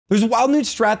There's a wild new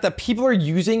strat that people are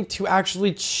using to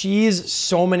actually cheese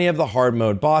so many of the hard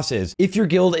mode bosses. If your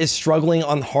guild is struggling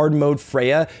on hard mode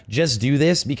Freya, just do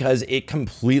this because it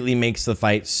completely makes the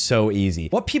fight so easy.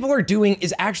 What people are doing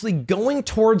is actually going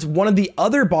towards one of the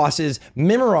other bosses,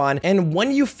 Mimiron, and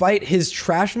when you fight his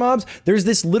trash mobs, there's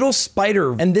this little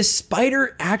spider, and this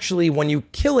spider actually, when you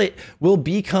kill it, will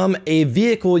become a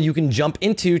vehicle you can jump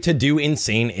into to do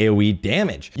insane AoE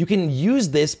damage. You can use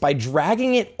this by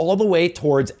dragging it all the way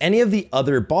towards any of the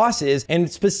other bosses,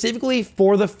 and specifically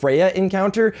for the Freya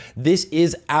encounter, this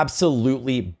is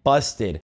absolutely busted.